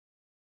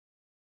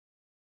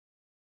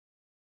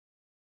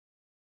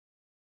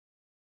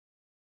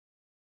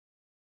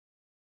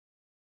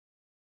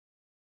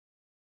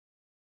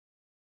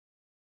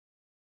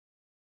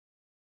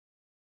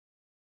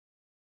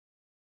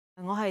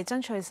我係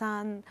曾翠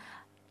珊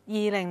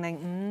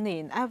，2005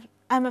年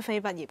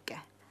MFA 畢業嘅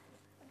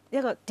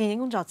一個電影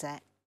工作者。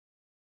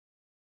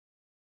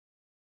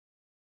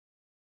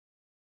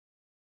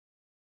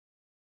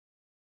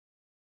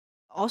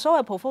我所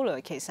謂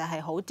portfolio 其實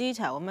係好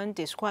detail 咁樣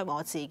describe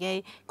我自己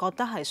覺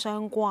得係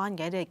相關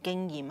嘅一啲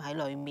經驗喺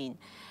裡面。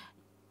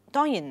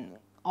當然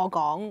我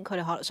講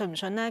佢哋信唔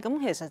信呢？咁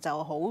其實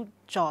就好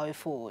在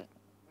乎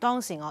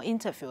當時我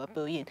interview 嘅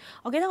表現。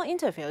我記得我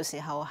interview 嘅時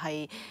候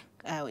係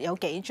有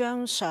幾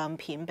張相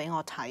片俾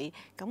我睇，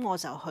咁我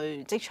就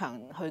去即場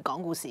去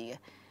講故事嘅。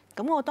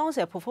咁我當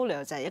時嘅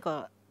portfolio 就係一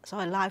個所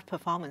謂 live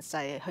performance，就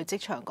係去即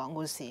場講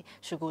故事、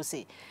説故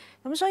事。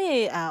咁所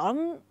以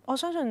我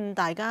相信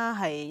大家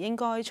係應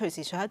該隨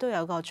時隨刻都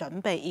有個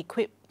準備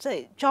equip， 即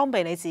係裝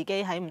備你自己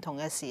喺唔同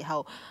嘅時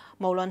候，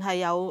無論係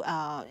有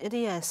一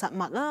啲嘅實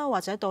物啦，或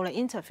者到你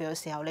interview 嘅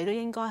時候，你都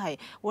應該係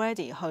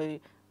ready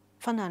去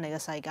分享你嘅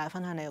世界，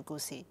分享你嘅故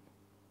事。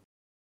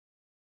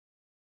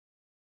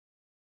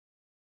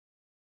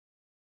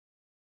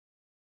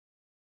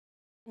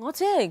我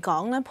只係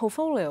講咧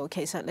portfolio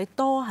其實你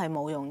多係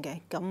冇用嘅，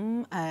咁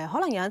可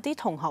能有一啲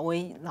同學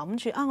會諗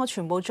住我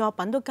全部作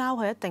品都交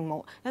佢，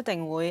一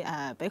定會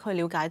俾佢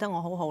了解得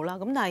我好好啦。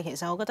咁但係其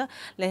實我覺得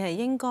你係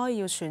應該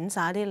要選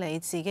擇啲你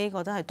自己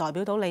覺得係代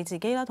表到你自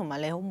己啦，同埋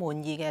你好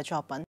滿意嘅作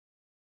品。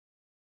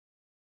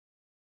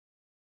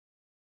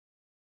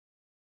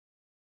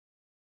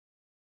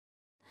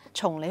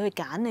從你去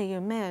揀你嘅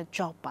咩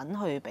作品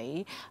去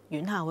俾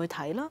院校去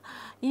睇啦，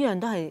呢樣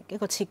都係一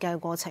個設計嘅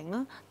過程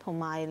啦，同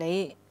埋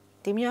你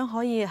點樣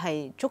可以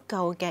係足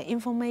夠嘅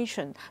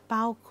information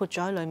包括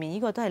咗喺裡面，呢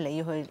個都係你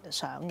要去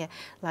想嘅。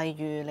例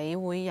如你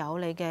會有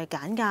你嘅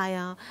簡介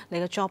啊，你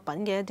嘅作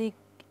品嘅一啲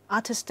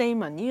artist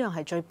statement， 呢樣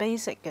係最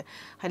basic 嘅，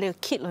喺你個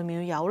kit 裡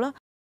面要有啦。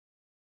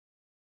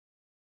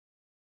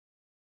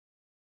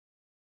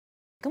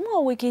咁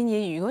我會建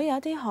議，如果有一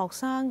啲學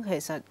生其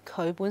實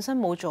佢本身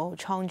冇做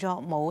創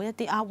作，冇一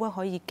啲 artwork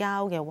可以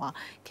交嘅話，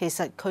其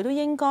實佢都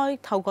應該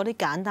透過啲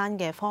簡單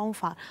嘅方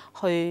法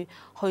去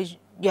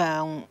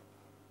讓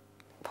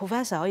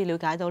professor 可以了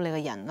解到你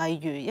嘅人。例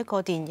如一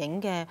個電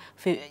影嘅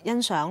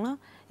欣賞啦，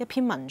一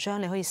篇文章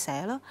你可以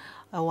寫啦，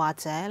或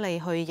者你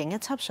去影一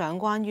輯相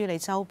關於你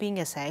周邊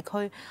嘅社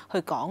區，去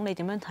講你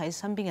點樣睇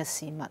身邊嘅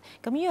事物。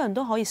咁呢樣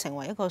都可以成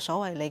為一個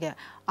所謂你嘅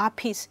art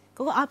piece。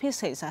嗰個 art piece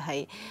其實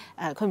係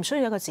佢唔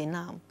需要一個展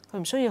覽，佢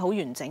唔需要好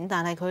完整，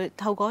但係佢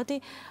透過一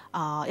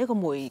啲一個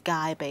媒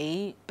介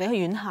俾佢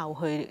院校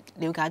去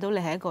了解到你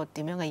係一個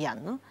點樣嘅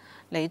人咯，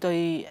你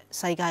對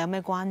世界有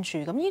咩關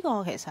注，咁呢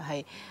個其實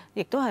係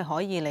亦都係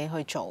可以你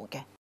去做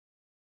嘅。